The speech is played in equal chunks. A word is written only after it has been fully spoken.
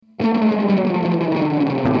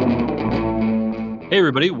Hey,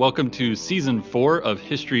 everybody, welcome to season 4 of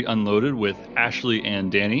History Unloaded with Ashley and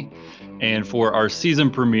Danny. And for our season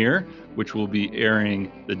premiere, which will be airing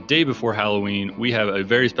the day before Halloween, we have a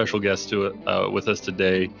very special guest with us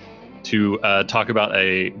today to talk about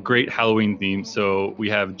a great Halloween theme. So we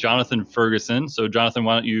have Jonathan Ferguson. So, Jonathan,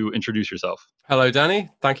 why don't you introduce yourself? Hello, Danny.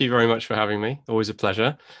 Thank you very much for having me. Always a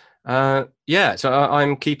pleasure.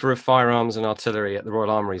 I'm Keeper of Firearms and Artillery at the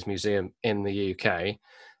Royal Armouries Museum in the UK.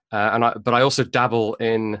 But I also dabble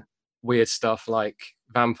in weird stuff like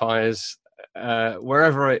vampires,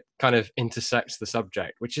 wherever it kind of intersects the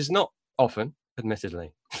subject, which is not often,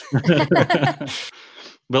 admittedly. But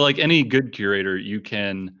like any good curator, you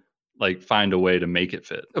can like find a way to make it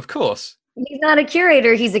fit. Of course. He's not a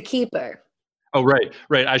curator, he's a keeper. Oh, right,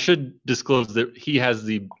 right. I should disclose that he has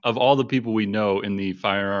of all the people we know in the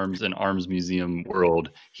firearms and arms museum world,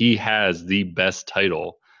 he has the best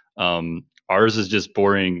title. Ours is just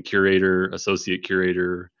boring curator, associate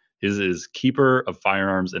curator. His is keeper of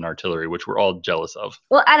firearms and artillery, which we're all jealous of.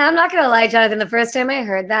 Well, and I'm not going to lie, Jonathan, the first time I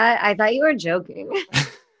heard that, I thought you were joking.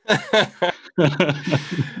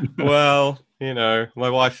 Well, my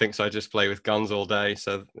wife thinks I just play with guns all day,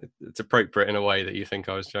 so it's appropriate in a way that you think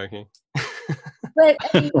I was joking. But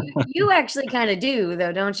you actually kind of do,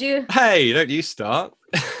 though, don't you? Hey, don't you start?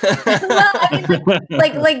 Well, I mean,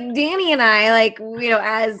 like Danny and I,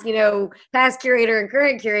 as past curator and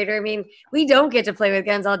current curator, I mean, we don't get to play with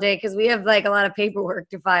guns all day because we have like a lot of paperwork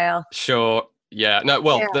to file. Sure. Yeah. No.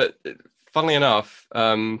 Well, funnily enough,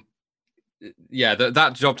 that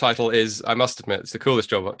job title is, I must admit, it's the coolest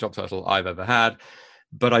job title I've ever had.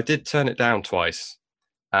 But I did turn it down twice.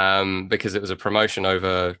 Because it was a promotion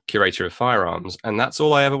over curator of firearms, and that's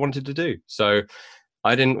all I ever wanted to do. So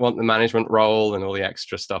I didn't want the management role and all the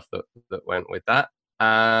extra stuff that went with that.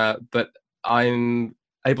 But I'm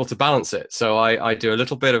able to balance it. So I do a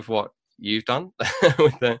little bit of what you've done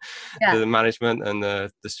with the management and the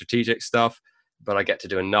strategic stuff, but I get to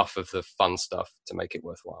do enough of the fun stuff to make it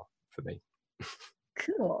worthwhile for me.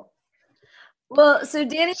 Cool. Well, so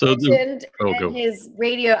Danny mentioned his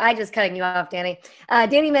radio. I just cutting you off, Danny.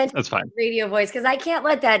 Danny mentioned that's fine. Radio voice because I can't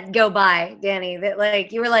let that go by, Danny.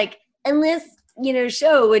 That you were like, and this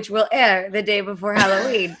show which will air the day before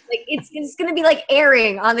Halloween. Like it's going to be like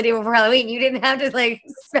airing on the day before Halloween. You didn't have to like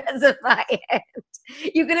specify it.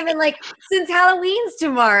 You could have been like, since Halloween's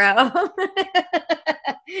tomorrow.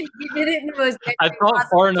 You did it in the most. I thought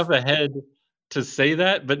far enough ahead to say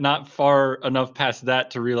that, but not far enough past that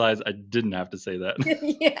to realize I didn't have to say that.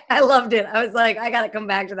 Yeah, I loved it. I was like, I got to come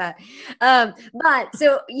back to that. But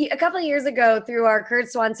so a couple of years ago, through our Kurt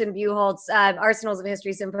Swanson Buchholz Arsenals of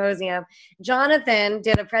History Symposium, Jonathan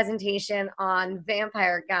did a presentation on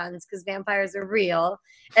vampire guns because vampires are real.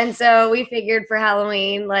 And so we figured for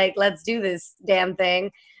Halloween, like, let's do this damn thing.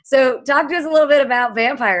 So talk to us a little bit about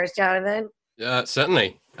vampires, Jonathan.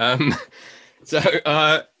 Certainly.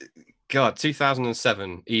 God,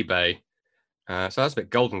 2007 eBay. So that's a bit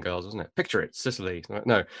Golden Girls, wasn't it? Picture it, Sicily.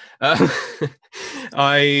 No.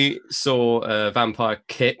 I saw a vampire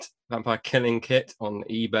killing kit on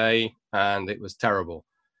eBay, and it was terrible.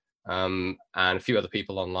 And a few other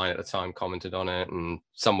people online at the time commented on it, and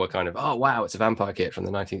some were kind of, oh, wow, it's a vampire kit from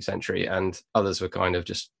the 19th century. And others were kind of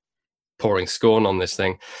just pouring scorn on this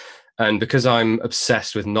thing. And because I'm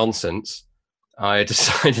obsessed with nonsense, I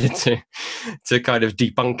decided to kind of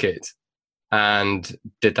debunk it. And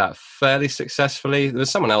did that fairly successfully. There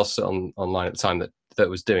was someone else online at the time that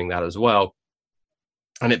was doing that as well.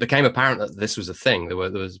 And it became apparent that this was a thing. There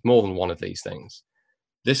was more than one of these things.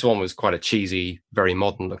 This one was quite a cheesy, very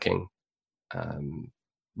modern looking,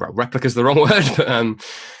 replica's the wrong word,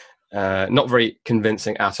 but not very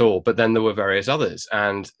convincing at all. But then there were various others.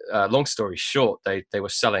 And long story short, they were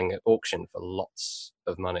selling at auction for lots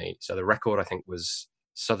of money. So the record, I think, was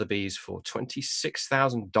Sotheby's for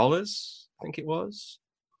 $26,000. I think it was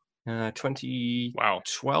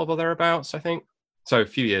 2012 or thereabouts, I think. So a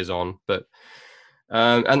few years on, but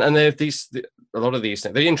and they have a lot of these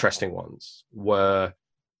things. The interesting ones were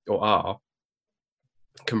or are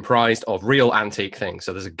comprised of real antique things.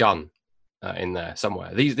 So there's a gun in there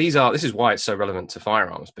somewhere. This is why it's so relevant to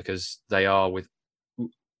firearms, because they are, with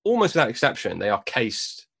almost without exception, they are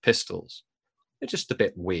cased pistols. They're just a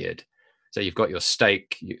bit weird. So you've got your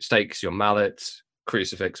stakes, your mallet,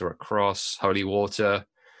 crucifix or a cross, holy water,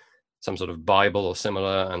 some sort of Bible or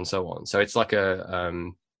similar, and so on. So it's like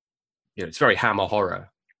it's very Hammer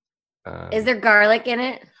horror. Is there garlic in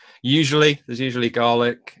it? There's usually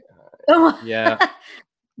garlic. Yeah.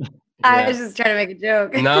 I was just trying to make a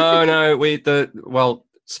joke. No.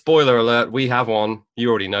 Spoiler alert, we have one. You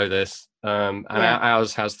already know this.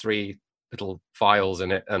 Ours has 3 little vials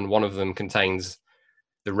in it, and one of them contains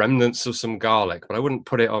the remnants of some garlic, but I wouldn't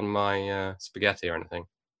put it on my spaghetti or anything.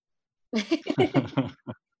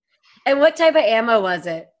 And what type of ammo was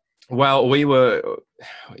it? Well, we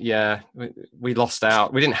lost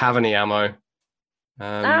out. We didn't have any ammo.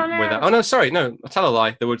 Oh, no. Oh no, sorry, no, I tell a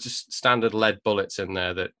lie. There were just standard lead bullets in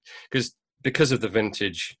there that because of the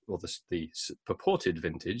vintage, or the purported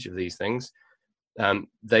vintage of these things,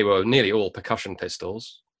 they were nearly all percussion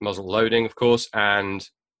pistols, muzzle loading, of course, and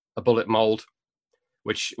a bullet mold,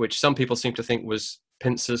 which some people seem to think was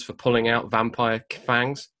pincers for pulling out vampire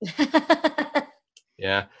fangs.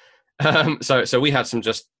 Yeah. So we had some,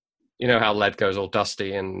 just, you know how lead goes all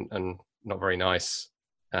dusty and not very nice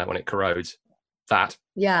when it corrodes. That.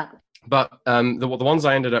 Yeah. But the ones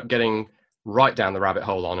I ended up getting right down the rabbit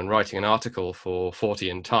hole on and writing an article for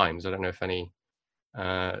 40 Times. I don't know if any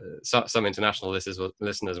some international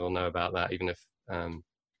listeners will know about that, even if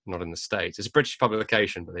not in the States. It's a British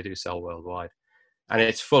publication, but they do sell worldwide, and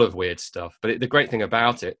it's full of weird stuff. But the great thing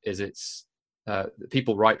about it is it's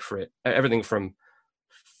people write for it, everything from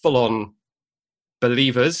full-on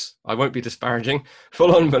believers, I won't be disparaging,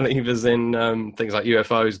 full-on believers in things like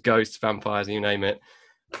UFOs, ghosts, vampires, you name it,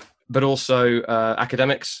 but also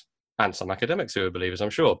academics, and some academics who are believers, I'm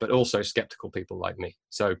sure, but also skeptical people like me.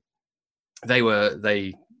 So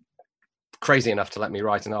they crazy enough to let me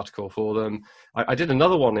write an article for them. I did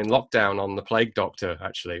another one in lockdown on the Plague Doctor,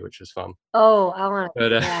 actually, which was fun. Oh, I want to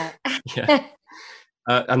do that. Yeah.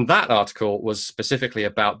 And that article was specifically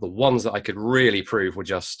about the ones that I could really prove were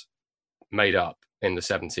just made up in the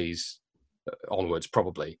 70s onwards,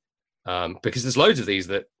 probably. Because there's loads of these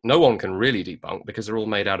that no one can really debunk because they're all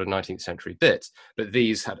made out of 19th century bits. But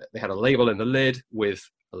these had a label in the lid with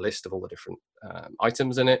a list of all the different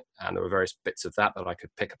items in it, and there were various bits of that I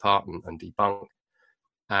could pick apart and debunk,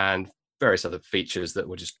 and various other features that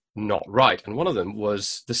were just not right. And one of them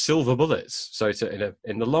was the silver bullets. So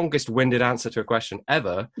in the longest winded answer to a question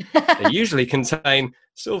ever, they usually contain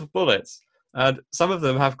silver bullets, and some of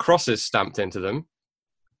them have crosses stamped into them,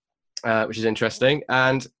 which is interesting.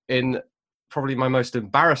 And in probably my most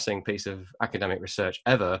embarrassing piece of academic research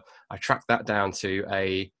ever, I tracked that down to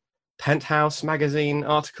a Penthouse magazine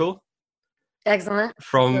article. Excellent.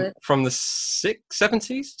 From the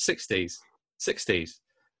 60s,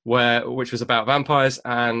 which was about vampires,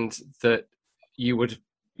 and that you would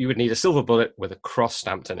need a silver bullet with a cross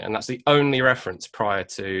stamped in it, and that's the only reference prior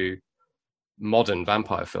to modern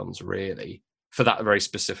vampire films, really, for that very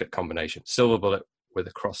specific combination: silver bullet with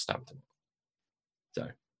a cross stamped in it. So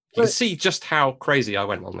you can see just how crazy I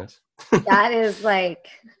went on this. That is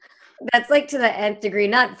that's like to the nth degree,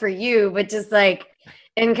 not for you, but just like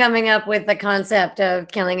in coming up with the concept of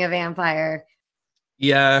killing a vampire.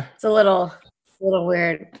 Yeah. It's a little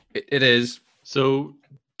weird. It is. So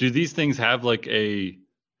do these things have in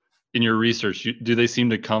your research, do they seem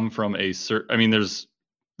to come from there's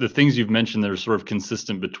the things you've mentioned that are sort of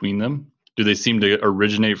consistent between them. Do they seem to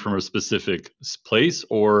originate from a specific place,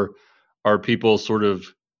 or are people sort of,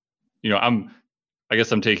 I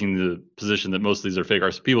guess I'm taking the position that most of these are fake.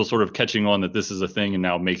 Are people sort of catching on that this is a thing and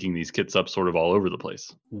now making these kits up sort of all over the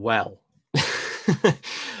place? Well,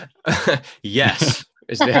 yes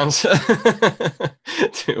is the answer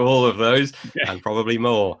to all of those, and probably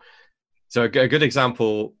more. So a good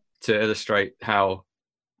example to illustrate how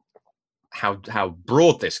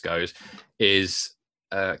broad this goes is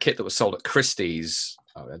a kit that was sold at Christie's,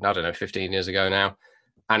 I don't know, 15 years ago now,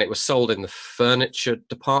 and it was sold in the furniture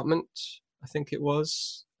department, I think it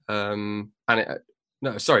was, modern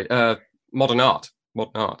art,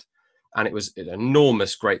 and it was an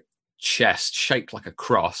enormous, great chest shaped like a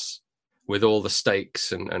cross with all the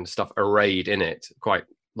stakes and stuff arrayed in it, quite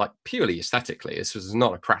like purely aesthetically. This was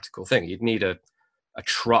not a practical thing. You'd need a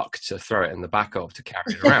truck to throw it in the back of to carry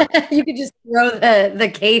it around. You could just throw the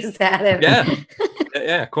case at him.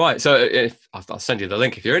 Yeah, quite. So I'll send you the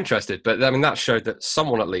link if you're interested. But I mean, that showed that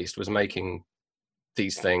someone at least was making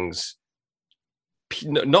these things,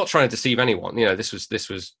 not trying to deceive anyone. This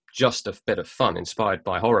was just a bit of fun inspired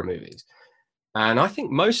by horror movies. And I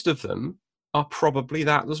think most of them are probably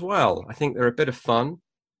that as well. I think they're a bit of fun.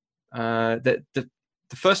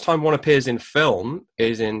 The first time one appears in film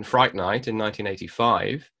is in Fright Night in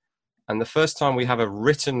 1985. And the first time we have a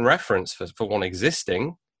written reference for one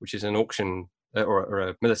existing, which is an auction or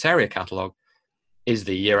a militaria catalogue, is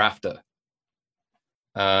the year after.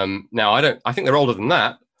 Now, I think they're older than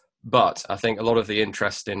that, but I think a lot of the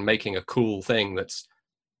interest in making a cool thing that's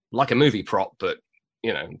like a movie prop, but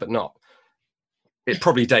not. It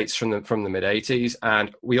probably dates from the mid 80s,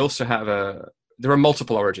 and we also have there are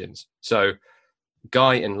multiple origins. So,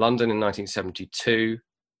 guy in London in 1972,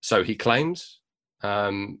 so he claims,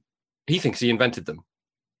 he thinks he invented them.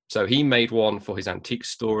 So he made one for his antique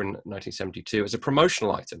store in 1972 as a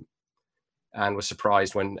promotional item, and was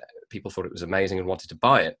surprised when people thought it was amazing and wanted to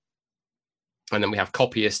buy it. And then we have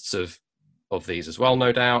copyists of these as well,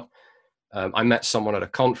 no doubt. I met someone at a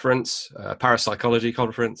conference, a parapsychology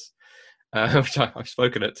conference, which I've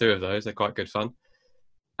spoken at 2 of those. They're quite good fun.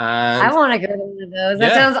 And I want to go to one of those.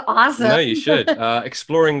 That sounds awesome. No, you should.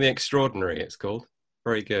 Exploring the Extraordinary, it's called.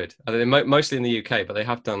 Very good. They're mostly in the UK, but they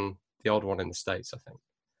have done the odd one in the States, I think.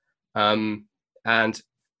 And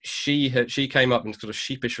she came up and sort of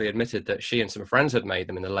sheepishly admitted that she and some friends had made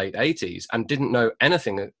them in the late 80s and didn't know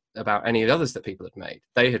anything about any of the others that people had made.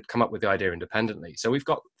 They had come up with the idea independently. So we've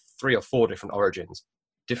got 3 or 4 different origins,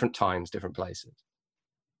 different times, different places.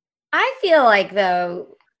 I feel like,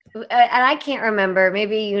 though, and I can't remember,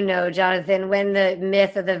 maybe you know, Jonathan, when the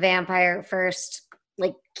myth of the vampire first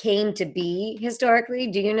came to be historically.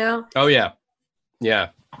 Do you know? Oh, yeah.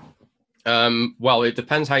 Yeah. Well, it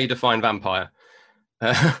depends how you define vampire.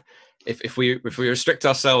 If we restrict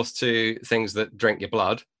ourselves to things that drink your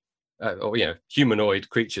blood, or humanoid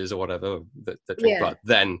creatures or whatever that drink blood,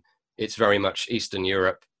 then it's very much Eastern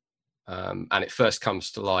Europe, and it first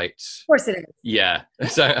comes to light. Of course it is. Yeah,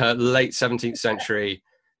 so late 17th century,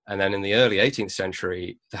 and then in the early 18th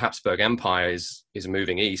century, the Habsburg Empire is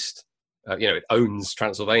moving east. It owns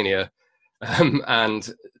Transylvania,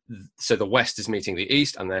 and so the West is meeting the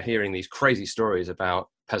East, and they're hearing these crazy stories about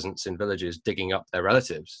peasants in villages digging up their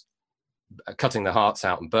relatives, cutting their hearts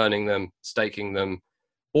out and burning them, staking them,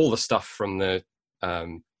 all the stuff from the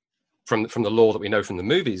lore that we know from the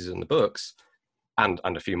movies and the books, and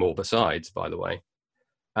a few more besides, by the way.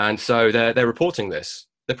 And so they're reporting this.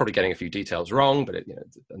 They're probably getting a few details wrong, but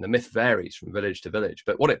and the myth varies from village to village.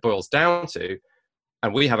 But what it boils down to,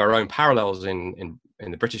 and we have our own parallels in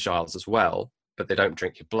the British Isles as well, but they don't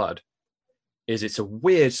drink your blood, is it's a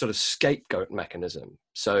weird sort of scapegoat mechanism.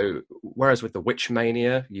 So whereas with the witch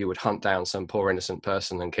mania, you would hunt down some poor innocent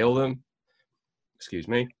person and kill them, excuse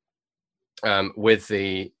me, with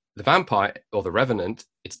the vampire or the revenant,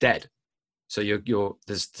 it's dead. So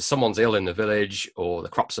there's someone's ill in the village, or the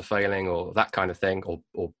crops are failing, or that kind of thing, or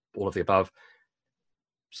all of the above.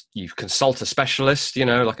 You consult a specialist,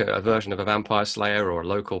 like a version of a vampire slayer, or a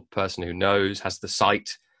local person who knows, has the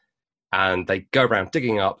sight, and they go around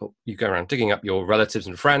digging up. You go around digging up your relatives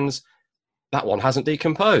and friends. That one hasn't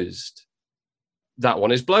decomposed. That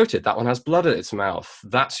one is bloated. That one has blood at its mouth.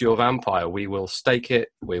 That's your vampire. We will stake it.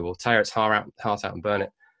 We will tear its heart out and burn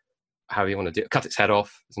it. However you want to do it. Cut its head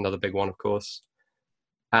off is another big one, of course.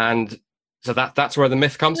 And so that's where the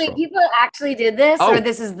myth comes from. People actually did this, or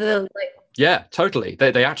this is the Yeah, totally.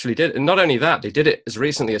 They actually did. And not only that, they did it as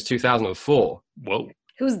recently as 2004. Whoa.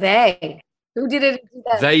 Who's they? Who did it?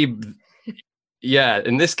 They,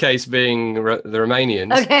 in this case being the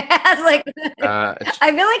Romanians. Okay,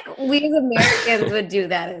 I feel like we as Americans would do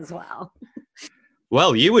that as well.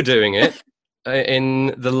 Well, you were doing it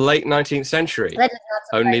in the late 19th century.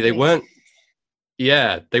 Only they weren't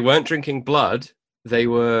drinking blood. They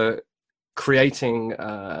were creating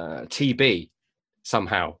TB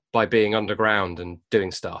somehow by being underground and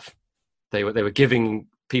doing stuff. They were giving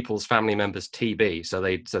people's family members TB, so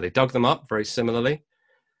they dug them up very similarly.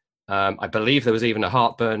 I believe there was even a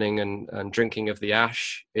heartburning and drinking of the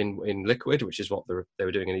ash in liquid, which is what they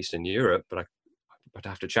were doing in Eastern Europe, but I'd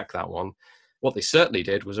have to check that one. What they certainly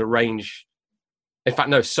did was arrange. In fact,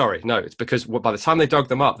 no, it's because by the time they dug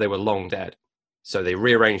them up, they were long dead. So they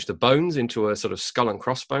rearranged the bones into a sort of skull and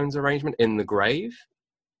crossbones arrangement in the grave.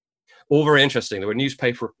 All very interesting. There were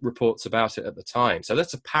newspaper reports about it at the time. So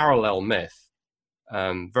that's a parallel myth.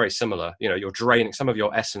 Very similar. You're draining, some of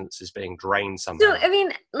your essence is being drained somehow. So, I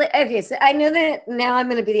mean, okay, so I know that now I'm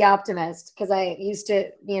going to be the optimist because I used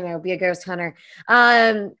to, be a ghost hunter.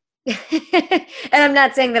 And I'm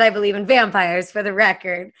not saying that I believe in vampires, for the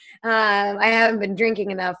record. I haven't been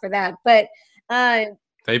drinking enough for that, but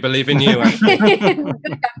they believe in you. I'm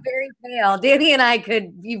very pale. Danny and I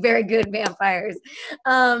could be very good vampires.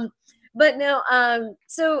 But no,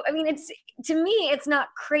 so I mean, to me, it's not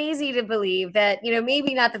crazy to believe that,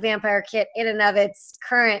 maybe not the vampire kit in and of its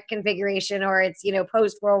current configuration, or its,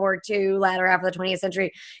 post World War II, latter half of the 20th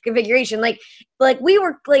century configuration.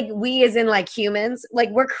 We as in humans,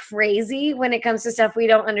 we're crazy when it comes to stuff we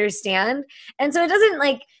don't understand. And so it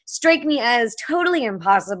doesn't strike me as totally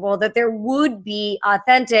impossible that there would be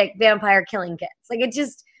authentic vampire killing kits. It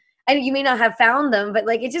just, you may not have found them, but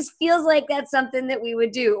it just feels like that's something that we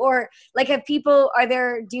would do. Or have people,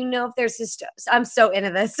 do you know if there's I'm so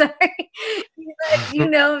into this, sorry. But you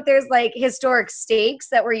know, if there's like historic stakes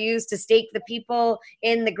that were used to stake the people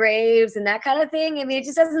in the graves and that kind of thing. I mean, it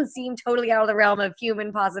just doesn't seem totally out of the realm of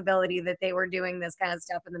human possibility that they were doing this kind of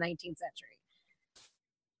stuff in the 19th century.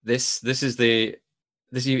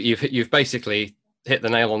 You've basically hit the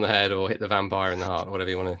nail on the head, or hit the vampire in the heart,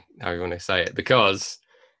 whatever how you want to say it, because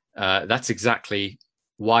that's exactly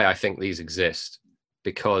why I think these exist.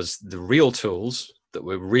 Because the real tools that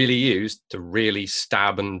were really used to really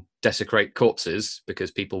stab and desecrate corpses, because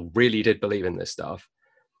people really did believe in this stuff,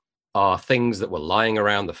 are things that were lying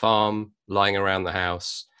around the farm, lying around the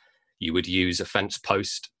house. You would use a fence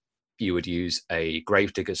post, you would use a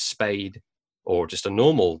gravedigger's spade, or just a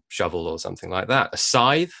normal shovel or something like that. A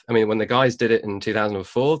scythe. I mean, when the guys did it in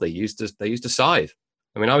 2004, they used a scythe.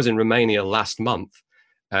 I mean, I was in Romania last month,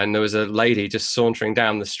 and there was a lady just sauntering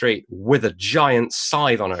down the street with a giant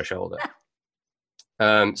scythe on her shoulder.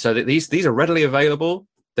 So that these are readily available.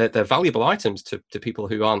 They're valuable items to people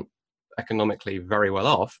who aren't economically very well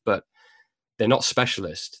off, but they're not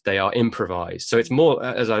specialist. They are improvised. So it's more,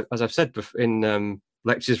 as I've said in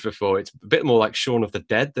lectures before, it's a bit more like Shaun of the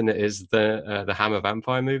Dead than it is the Hammer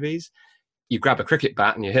vampire movies. You grab a cricket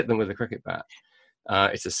bat and you hit them with a cricket bat.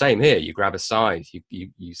 It's the same here. You grab a scythe,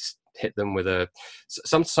 you hit them with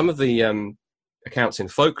some of the accounts in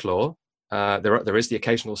folklore. There is the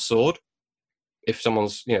occasional sword. If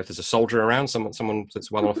if there's a soldier around, someone that's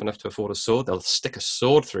well off enough to afford a sword, they'll stick a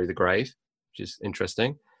sword through the grave, which is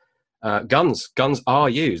interesting. Guns are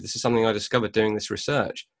used. This is something I discovered doing this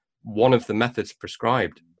research. One of the methods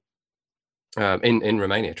prescribed in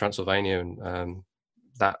Romania, Transylvania, and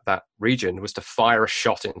that region was to fire a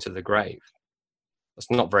shot into the grave. That's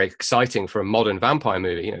not very exciting for a modern vampire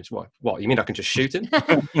movie. You know, what you mean? I can just shoot him?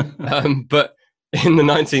 But in the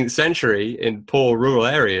 19th century, in poor rural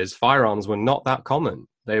areas, firearms were not that common.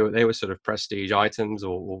 They were sort of prestige items,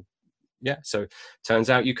 So turns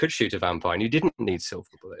out you could shoot a vampire, and you didn't need silver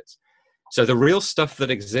bullets. So the real stuff that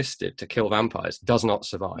existed to kill vampires does not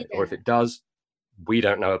survive, or if it does, we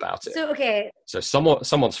don't know about it. So okay. So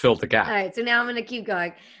someone's filled the gap. All right. So now I'm going to keep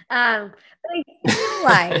going.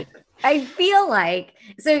 I feel like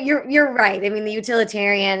so you're right. I mean, the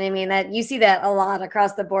utilitarian. I mean, that you see that a lot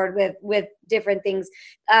across the board with different things,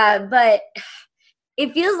 but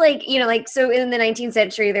it feels like, so in the 19th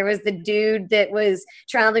century, there was the dude that was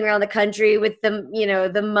traveling around the country with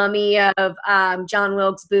the mummy of John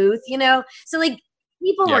Wilkes Booth, so like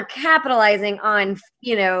people were capitalizing on,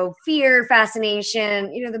 fear, fascination,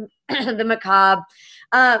 the macabre.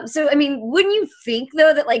 So, I mean, wouldn't you think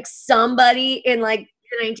though, that like somebody in like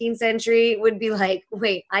the 19th century would be like,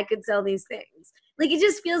 wait, I could sell these things. Like, it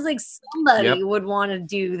just feels like somebody would want to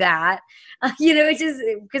do that, it's just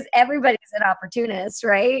because everybody's an opportunist,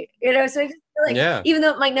 right? So I just feel like even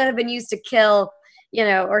though it might not have been used to kill,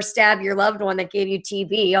 or stab your loved one that gave you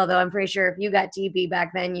TB, although I'm pretty sure if you got TB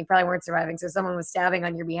back then, you probably weren't surviving. So someone was stabbing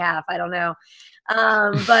on your behalf. I don't know.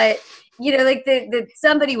 But, like that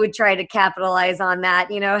somebody would try to capitalize on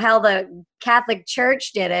that, how the Catholic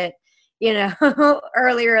Church did it.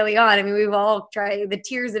 early on. I mean, we've all tried the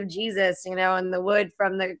tears of Jesus, and the wood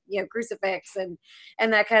from the crucifix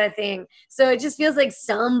and that kind of thing. So it just feels like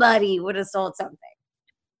somebody would have sold something.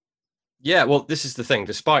 Yeah, well, this is the thing.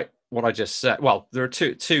 Despite what I just said, well, there are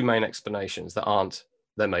two main explanations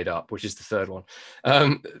they're made up, which is the third one.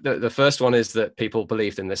 The first one is that people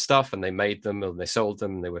believed in this stuff and they made them and they sold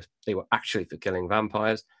them. And they were actually for killing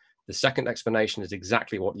vampires. The second explanation is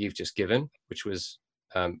exactly what you've just given, which was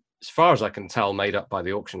as far as I can tell, made up by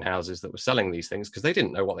the auction houses that were selling these things because they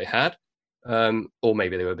didn't know what they had, or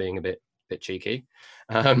maybe they were being a bit cheeky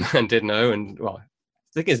and didn't know. And well,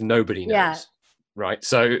 the thing is, nobody knows, right?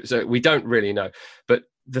 So we don't really know. But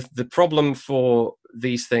the problem for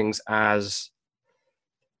these things as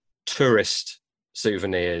tourist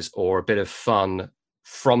souvenirs or a bit of fun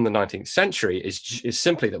from the 19th century is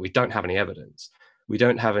simply that we don't have any evidence. We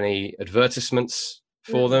don't have any advertisements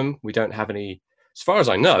for them. We don't have any. As far as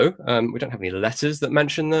I know, we don't have any letters that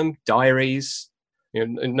mention them, diaries.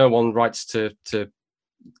 No one writes to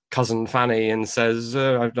cousin Fanny and says,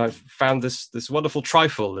 "I've found this wonderful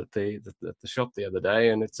trifle at the shop the other day,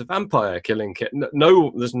 and it's a vampire killing kit."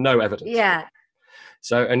 No, there's no evidence. Yeah.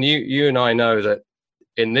 So, and you and I know that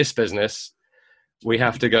in this business, we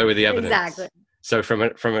have to go with the evidence. Exactly. So, from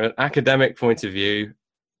an academic point of view,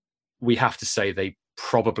 we have to say they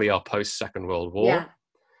probably are post Second World War. Yeah.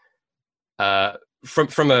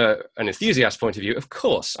 From an enthusiast point of view, of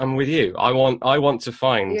course, I'm with you. I want to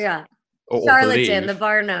find charlatan, the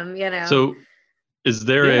Barnum, So, is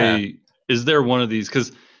there one of these?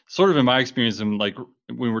 Because sort of in my experience, and like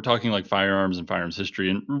when we're talking like firearms and firearms history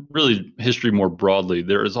and really history more broadly,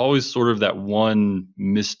 there is always sort of that one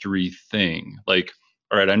mystery thing. Like,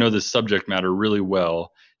 all right, I know this subject matter really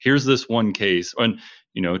well. Here's this one case. And,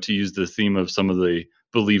 to use the theme of some of the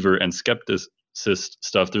believer and skepticist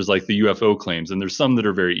stuff, there's like the UFO claims, and there's some that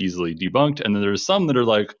are very easily debunked. And then there's some that are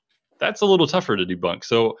like, that's a little tougher to debunk.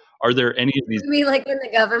 So are there any of these? You mean like when the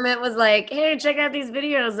government was like, hey, check out these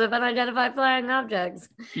videos of unidentified flying objects?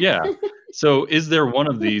 Yeah. So is there one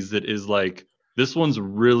of these that is like, this one's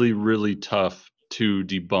really, really tough to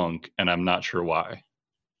debunk, and I'm not sure why?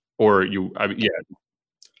 Or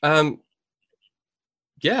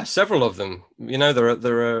Yeah, several of them.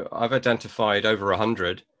 I've identified over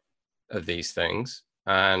 100 of these things,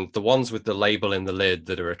 and the ones with the label in the lid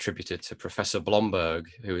that are attributed to Professor Blomberg,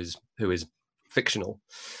 who is fictional,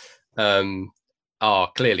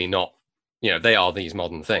 are clearly not. They are these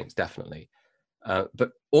modern things, definitely.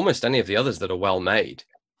 But almost any of the others that are well made,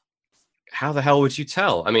 how the hell would you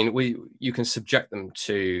tell? I mean, you can subject them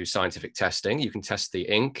to scientific testing. You can test the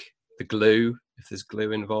ink, the glue, if there's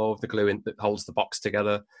glue involved, the glue that holds the box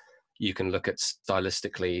together. You can look at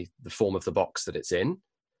stylistically the form of the box that it's in.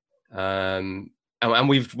 And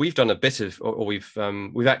we've done a bit of, or we've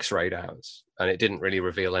X-rayed ours, and it didn't really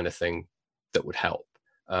reveal anything that would help.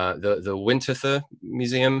 The Winterthur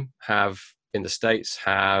Museum in the States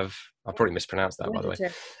have, I'll probably mispronounce that, by the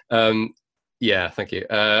way. Yeah, thank you.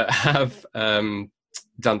 Have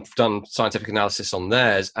done scientific analysis on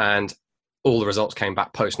theirs, and all the results came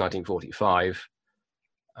back post 1945.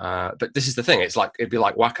 But this is the thing; it'd be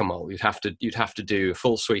like whack-a-mole. You'd have to do a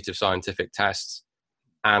full suite of scientific tests,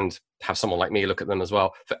 and have someone like me look at them as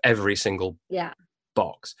well for every single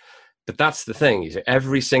box. But that's the thing: is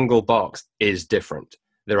every single box is different.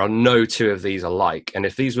 There are no two of these alike, and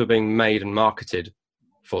if these were being made and marketed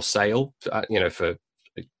for sale, for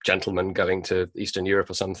gentlemen going to Eastern Europe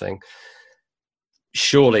or something,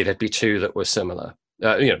 surely there'd be two that were similar,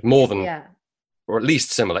 more than, or at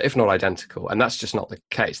least similar, if not identical. And that's just not the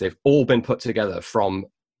case. They've all been put together from,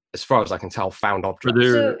 as far as I can tell, found objects.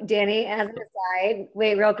 So, Danny, as an aside,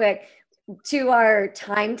 wait, real quick, to our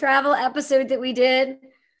time travel episode that we did,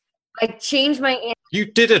 I changed my answer. You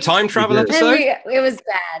did a time travel episode? It was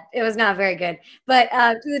bad. It was not very good. But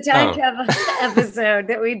to the time travel episode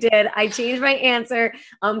that we did, I changed my answer.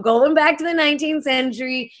 I'm going back to the 19th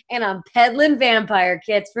century, and I'm peddling vampire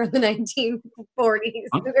kits from the 1940s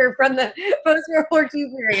or from the post-World War II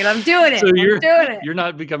period. I'm doing it. So you're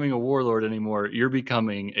not becoming a warlord anymore. You're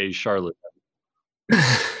becoming a charlatan.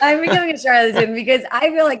 I'm becoming a charlatan because I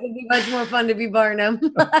feel like it'd be much more fun to be Barnum.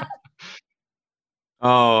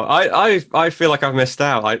 Oh, I feel like I've missed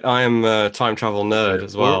out. I am a time travel nerd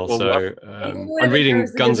as well. So I'm reading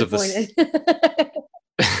Guns of the.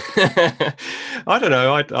 I don't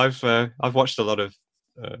know. I've watched a lot of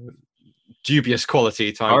dubious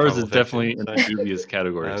quality time travel. Ours is definitely in a dubious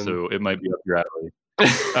category, so it might be up your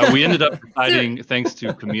alley. We ended up deciding, thanks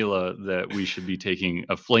to Camila, that we should be taking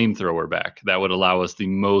a flamethrower back. That would allow us the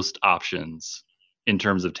most options in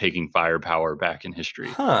terms of taking firepower back in history.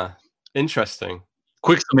 Huh. Interesting.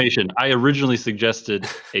 Quick summation. I originally suggested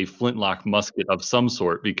a flintlock musket of some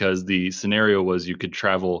sort because the scenario was you could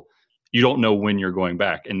travel, you don't know when you're going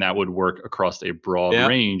back, and that would work across a broad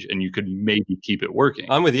range, and you could maybe keep it working.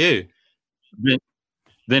 I'm with you.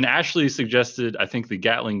 Then Ashley suggested, I think, the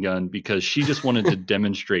Gatling gun because she just wanted to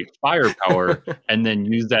demonstrate firepower and then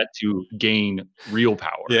use that to gain real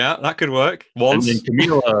power. Yeah, that could work. Once. And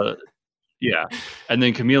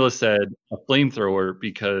then Camila said a flamethrower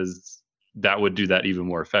because that would do that even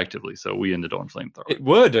more effectively. So we ended on flamethrower. It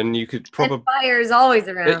would, and you could probably fire is always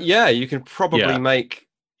around. You can probably make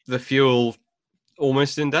the fuel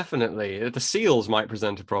almost indefinitely. The seals might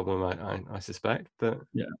present a problem, I suspect. But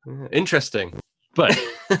interesting. But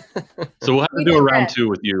so we'll have to do a round 2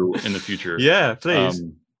 with you in the future. Yeah, please.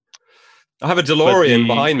 I have a DeLorean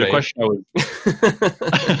behind me.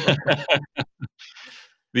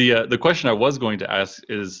 The question I was going to ask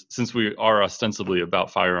is, since we are ostensibly about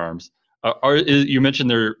firearms, you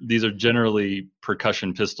mentioned these are generally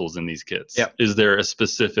percussion pistols in these kits. Yeah. Is there a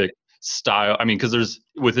specific style? I mean, because there's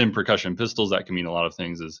within percussion pistols that can mean a lot of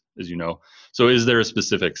things, as you know. So is there a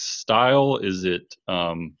specific style? Is it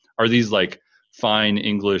are these like fine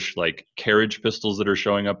English like carriage pistols that are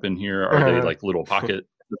showing up in here? Are they like little pocket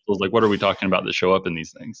pistols? Like, what are we talking about that show up in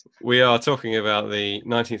these things? We are talking about the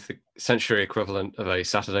 19th century equivalent of a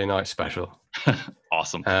Saturday night special.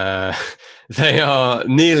 Awesome. They are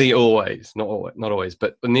nearly always, not always,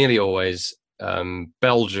 but nearly always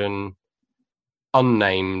Belgian,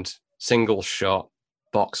 unnamed, single shot,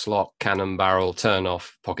 box lock, cannon barrel, turn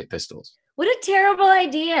off pocket pistols. What a terrible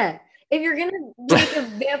idea. If you're gonna make a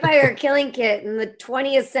vampire killing kit in the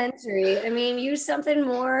 20th century, I mean, use something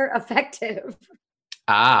more effective.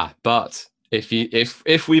 But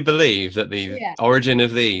if we believe that the Yeah. origin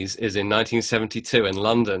of these is in 1972 in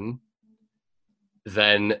London,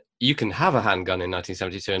 then you can have a handgun in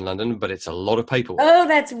 1972 in London, but it's a lot of paperwork. Oh,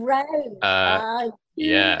 that's right.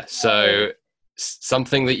 Yeah, so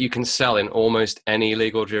something that you can sell in almost any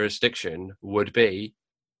legal jurisdiction would be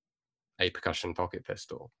a percussion pocket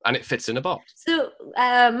pistol, and it fits in a box. So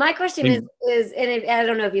my question is, and I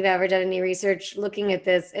don't know if you've ever done any research looking at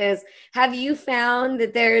this, is have you found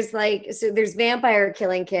that there's there's vampire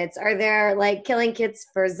killing kits? Are there like killing kits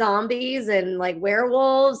for zombies and like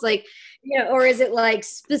werewolves? Like, or is it like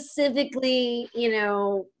specifically,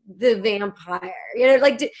 the vampire?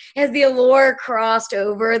 Like has the allure crossed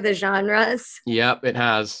over the genres? Yep, it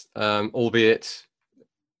has, albeit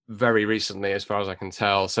very recently, as far as I can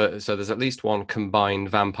tell. So there's at least one combined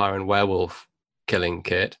vampire and werewolf killing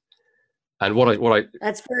kit. And what I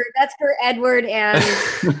that's for Edward and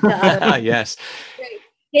the other. Yes,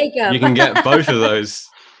 Jacob. You can get both of those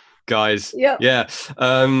guys. Yep. Yeah.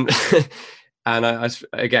 And I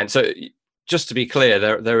again, so just to be clear,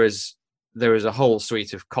 there is a whole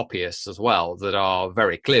suite of copyists as well that are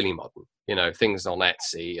very clearly modern. Things on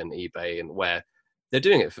Etsy and eBay, and where they're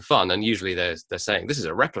doing it for fun, and usually they're saying this is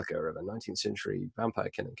a replica of a 19th century vampire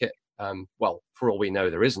killing kit. Well, for all we know,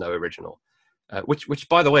 there is no original, which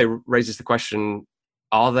by the way raises the question: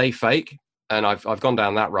 are they fake? And I've gone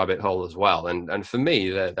down that rabbit hole as well. And for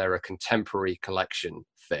me, they're a contemporary collection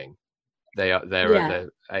thing. They're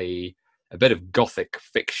a bit of gothic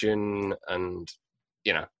fiction, and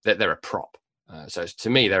they're a prop. So to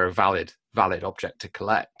me, they're a valid object to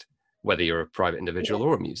collect, whether you're a private individual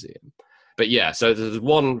or a museum. But yeah, so there's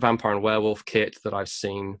one vampire and werewolf kit that I've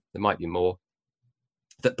seen. There might be more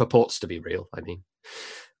that purports to be real. I mean,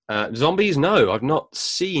 zombies, no, I've not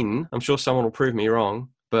seen. I'm sure someone will prove me wrong,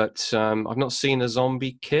 but I've not seen a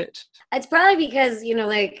zombie kit. It's probably because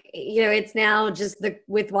it's now just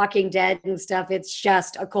with Walking Dead and stuff. It's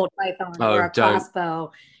just a Colt Python or a crossbow.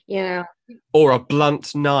 Or a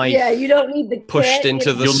blunt knife. Yeah, you don't need the pushed kit.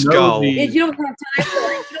 into the skull. You don't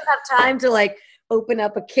have time to open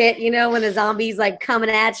up a kit, when the zombie's coming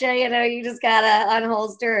at you, you just gotta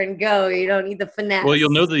unholster and go. You don't need the finesse. Well,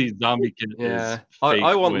 you'll know the zombie kit is fake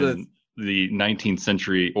I want when the 19th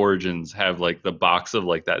century origins have the box of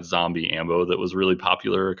that zombie ammo that was really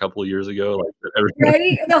popular a couple of years ago.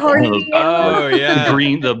 Right? The Hardy ammo. Oh yeah.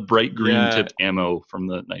 The bright green tipped ammo from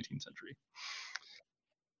the 19th century.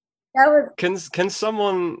 Can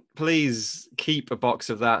someone please keep a box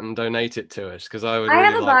of that and donate it to us? Because I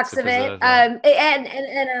have a box of it. And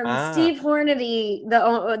Steve Hornady, the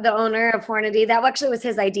owner of Hornady, that actually was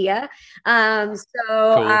his idea.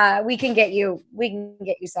 Cool. We can get you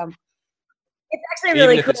some. It's actually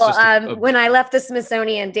really cool. When I left the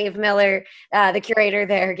Smithsonian, Dave Miller, the curator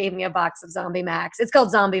there, gave me a box of Zombie Max. It's called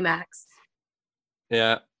Zombie Max.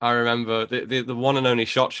 Yeah, I remember the one and only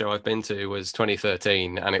SHOT Show I've been to was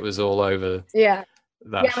 2013, and it was all over. Yeah,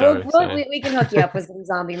 that show. We can hook you up with some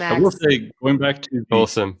Zombie Max. I will say, going back to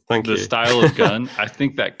awesome, thank you. The style of gun, I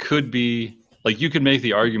think that could be you could make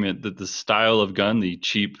the argument that the style of gun, the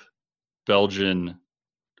cheap Belgian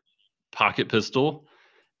pocket pistol,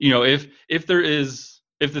 if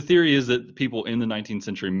the theory is that people in the 19th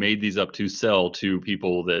century made these up to sell to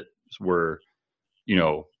people that were,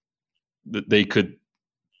 that they could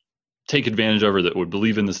take advantage of, or that would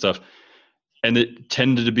believe in this stuff, and it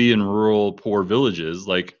tended to be in rural poor villages,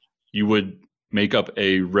 you would make up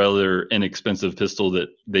a rather inexpensive pistol that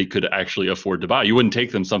they could actually afford to buy. You wouldn't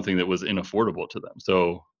take them something that was unaffordable to them.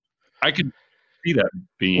 So I could see that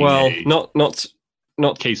being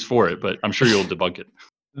not case for it, but I'm sure you'll debunk it.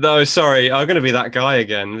 No, sorry, I'm going to be that guy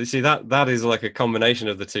again. You see, that is like a combination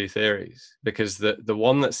of the two theories, because the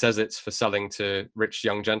one that says it's for selling to rich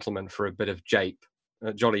young gentlemen for a bit of jape,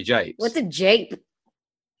 jolly japes. What's a jape?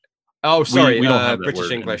 Oh, sorry, we don't have that British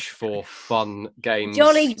word English for fun games.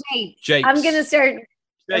 Jolly japes. I'm going to start. Japes.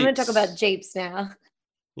 I'm going to talk about japes now.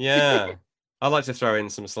 Yeah, I like to throw in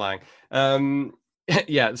some slang.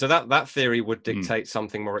 Yeah, so that theory would dictate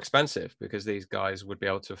something more expensive, because these guys would be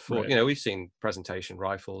able to afford. Right. We've seen presentation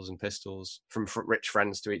rifles and pistols from rich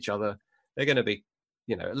friends to each other. They're going to be,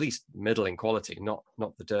 at least middling quality, not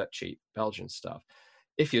the dirt cheap Belgian stuff.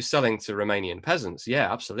 If you're selling to Romanian peasants,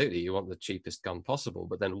 yeah, absolutely, you want the cheapest gun possible.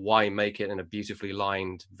 But then why make it in a beautifully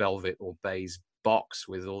lined velvet or baize box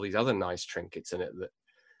with all these other nice trinkets in it that?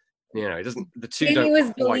 It doesn't. The two Maybe don't. He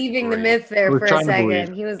was believing the myth there for a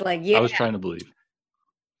second. He was like, "Yeah." I was trying to believe.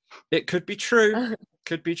 It could be true.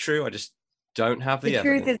 Could be true. I just don't have the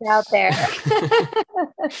truth is evidence. out there.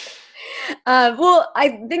 Well, I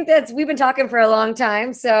think we've been talking for a long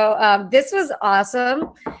time. So this was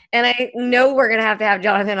awesome. And I know we're going to have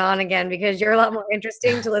Jonathan on again because you're a lot more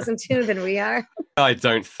interesting to listen to than we are. I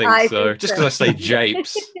don't think I so. think Just so. because I say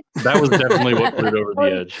japes. That was definitely what put it over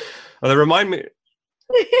the edge. Well, remind me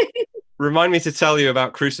to tell you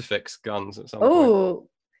about crucifix guns at some point. Oh,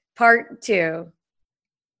 part 2.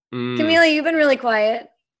 Mm. Camila, you've been really quiet.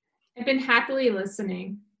 I've been happily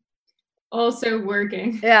listening. Also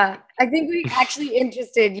working. Yeah. I think we actually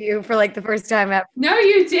interested you for like the first time ever. No,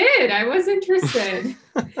 you did. I was interested.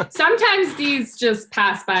 Sometimes these just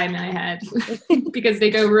pass by my head because they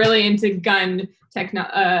go really into gun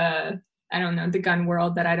I don't know, the gun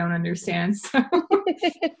world that I don't understand. So.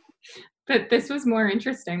 But this was more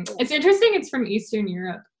interesting. It's interesting. It's from Eastern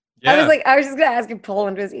Europe. Yeah. I was just going to ask if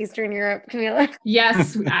Poland was Eastern Europe, Camila.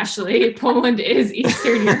 Yes, Ashley, Poland is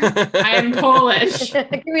Eastern Europe. I am Polish.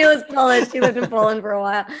 Camila's Polish. She lived in Poland for a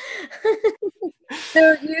while.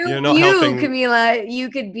 So Camila,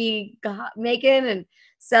 you could be making and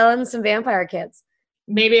selling some vampire kits.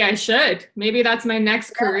 Maybe I should. Maybe that's my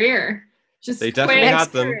next career. They definitely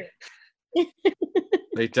had them.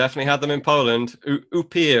 They definitely had them in Poland.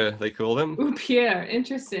 Upier, they call them. Upier,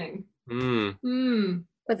 interesting.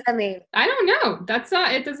 What's that mean? I don't know.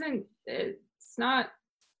 It's not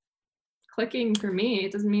clicking for me.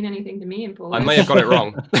 It doesn't mean anything to me in Polish. I may have got it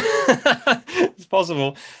wrong. It's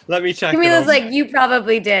possible. Let me check. Camila's like, you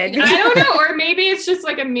probably did. I don't know. Or maybe it's just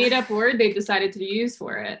like a made up word they decided to use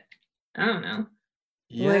for it. I don't know.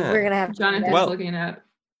 Yeah. We're going to have Jonathan's looking it up.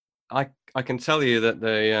 I can tell you that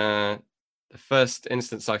the first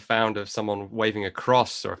instance I found of someone waving a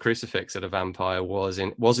cross or a crucifix at a vampire was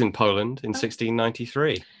in Poland in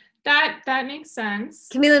 1693. That makes sense.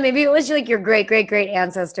 Camila, maybe it was like your great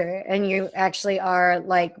ancestor, and you actually are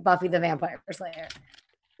like Buffy the Vampire Slayer.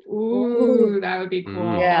 Ooh, that would be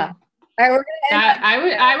cool. Yeah. All right, we're gonna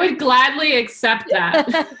I would gladly accept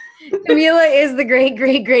that. Camila is the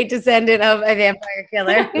great descendant of a vampire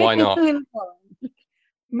killer. Why not?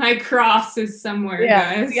 My cross is somewhere,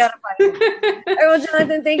 guys. We gotta find it. All right, well,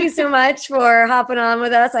 Jonathan, thank you so much for hopping on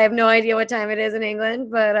with us. I have no idea what time it is in England,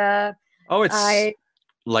 but it's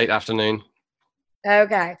late afternoon.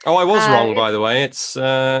 Okay. Oh, I was wrong, by the way. It's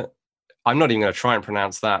I'm not even going to try and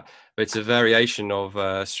pronounce that, but it's a variation of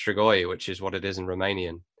Strigoi, which is what it is in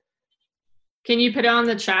Romanian. Can you put it on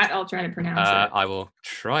the chat? I'll try to pronounce it. I will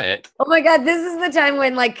try it. Oh my God, this is the time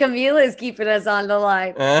when like Camila is keeping us on the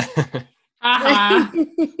line.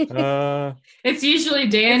 It's usually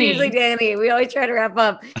Danny. We always try to wrap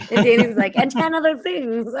up, and Danny's like, and 10 other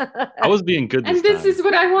things. I was being good this this time. is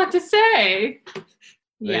what I want to say.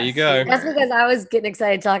 There you go. That's because I was getting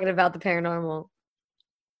excited talking about the paranormal.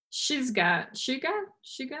 Shiga.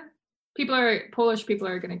 Polish people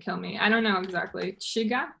are going to kill me. I don't know exactly.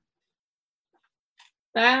 Shiga?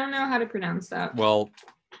 But I don't know how to pronounce that. Well,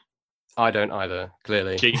 I don't either,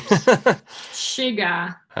 clearly.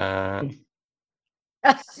 Shiga. All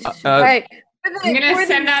right. I'm going to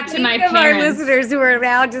send that to my parents. Our listeners who are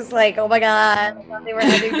now just like, oh my God, I thought they were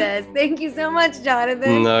having this. Thank you so much,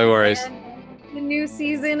 Jonathan. No worries. And the new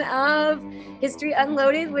season of History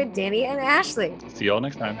Unloaded with Danny and Ashley. See y'all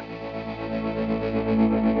next time.